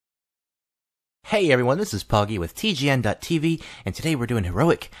Hey everyone, this is Poggy with TGN.TV, and today we're doing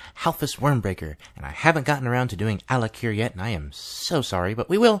heroic Halfus Wyrmbreaker, and I haven't gotten around to doing Alakir yet, and I am so sorry, but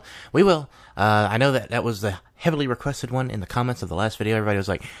we will. I know that was the heavily requested one in the comments of the last video. Everybody was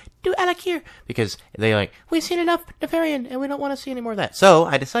like, do Alakir, because they like, we've seen enough Nefarian, and we don't want to see any more of that. So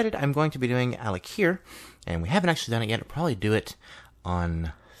I decided I'm going to be doing Alakir, and we haven't actually done it yet. I'll probably do it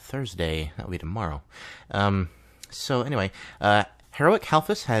on Thursday. That will be tomorrow. So anyway, heroic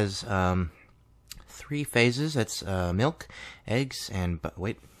Halfus has 3 phases. It's milk, eggs, and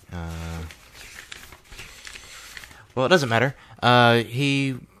well, it doesn't matter.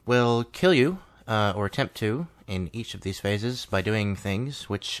 He will kill you or attempt to in each of these phases by doing things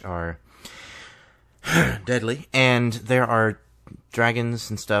which are deadly. And there are dragons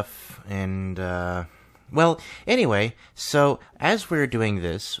and stuff. And well, anyway, so as we're doing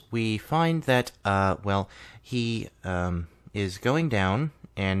this, we find that well, he is going down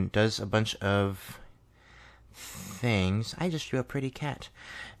and does a bunch of things. I just drew a pretty cat.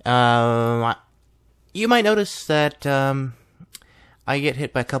 You might notice that I get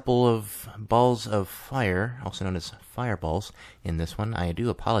hit by a couple of balls of fire, also known as fireballs, in this one. I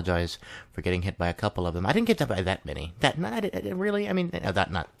do apologize for getting hit by a couple of them. I didn't get hit by that many. Really? I mean,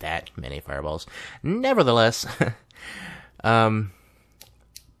 not that many fireballs. Nevertheless, really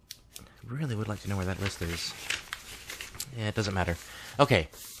would like to know where that list is. Yeah, it doesn't matter. Okay,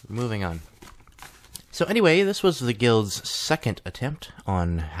 moving on. So anyway, this was the guild's second attempt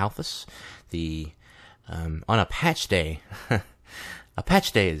on Halfus, on a patch day. A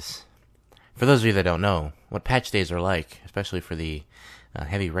patch days. For those of you that don't know what patch days are like, especially for the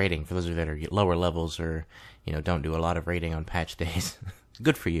heavy raiding, for those of you that are lower levels or, don't do a lot of raiding on patch days.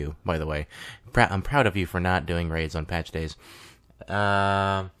 Good for you, by the way. I'm proud of you for not doing raids on patch days. It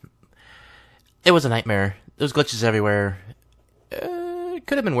was a nightmare. There was glitches everywhere. It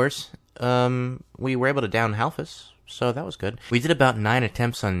could have been worse. We were able to down Halfus, so that was good. We did about 9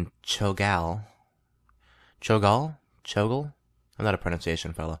 attempts on Chogal. I'm not a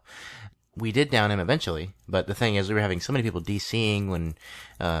pronunciation fellow. We did down him eventually, but the thing is, we were having so many people DCing when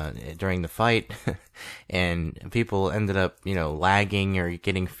during the fight, and people ended up, lagging or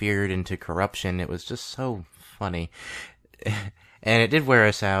getting feared into corruption. It was just so funny. And it did wear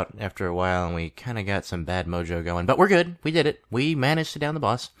us out after a while, and we kind of got some bad mojo going. But we're good. We did it. We managed to down the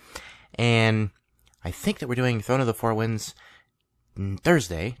boss. And I think that we're doing Throne of the Four Winds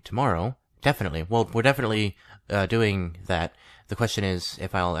Thursday, tomorrow. Definitely. Well, we're definitely doing that. The question is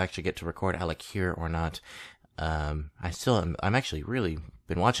if I'll actually get to record Alakir or not. I'm actually really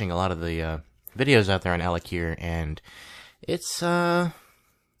been watching a lot of the videos out there on Alakir, and it's a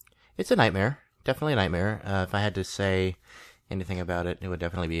nightmare. Definitely a nightmare. If I had to say anything about it, it would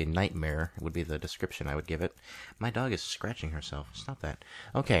definitely be a nightmare. It would be the description I would give it. My dog is scratching herself. Stop that.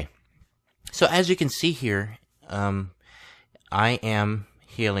 Okay. So as you can see here, I am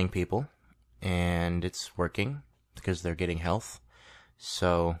healing people, and it's working because they're getting health.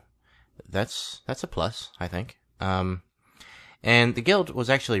 So that's a plus, I think. And the guild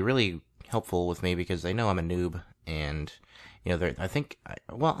was actually really helpful with me because they know I'm a noob, and I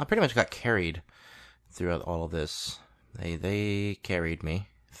pretty much got carried throughout all of this. They carried me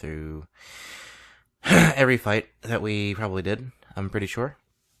through every fight that we probably did, I'm pretty sure.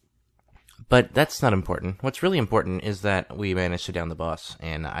 But that's not important. What's really important is that we managed to down the boss,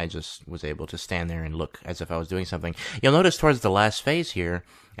 and I just was able to stand there and look as if I was doing something. You'll notice towards the last phase here,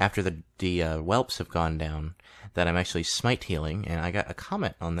 after the whelps have gone down, that I'm actually smite healing, and I got a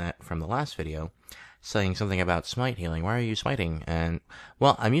comment on that from the last video, saying something about smite healing. Why are you smiting? And,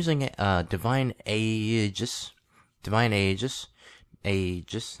 well, I'm using Divine Aegis. Divine Aegis.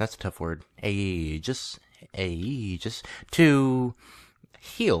 Aegis. That's a tough word. Aegis. To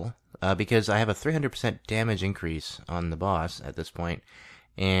heal. Because I have a 300% damage increase on the boss at this point,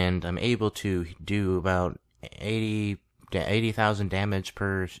 and I'm able to do about 80,000 damage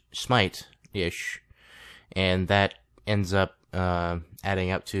per smite-ish, and that ends up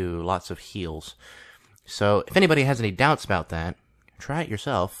adding up to lots of heals. So if anybody has any doubts about that, try it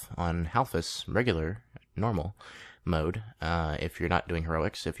yourself on Halfus regular, normal mode. If you're not doing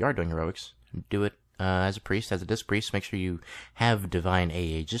heroics, if you are doing heroics, do it as a priest, as a disc priest. Make sure you have Divine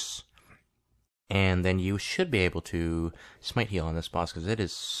Aegis. And then you should be able to smite heal on this boss, because it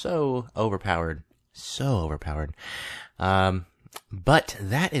is so overpowered. So overpowered. But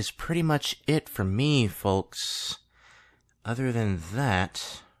that is pretty much it for me, folks. Other than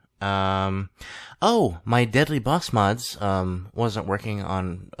that... my deadly boss mods wasn't working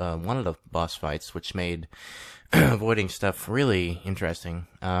on one of the boss fights, which made avoiding stuff really interesting.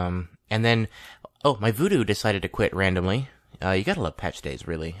 And then, my voodoo decided to quit randomly. You gotta love patch days,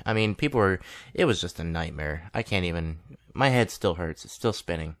 really. I mean, it was just a nightmare. I can't even, my head still hurts. It's still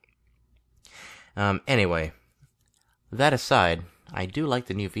spinning. Anyway, that aside, I do like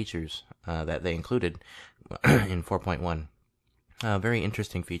the new features that they included in 4.1. Very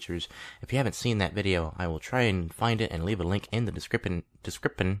interesting features. If you haven't seen that video, I will try and find it and leave a link in the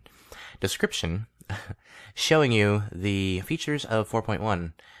description showing you the features of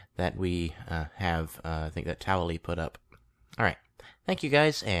 4.1 that we have, I think that Towley put up. Alright, thank you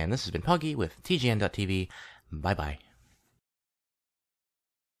guys, and this has been Poggy with TGN.TV. Bye-bye.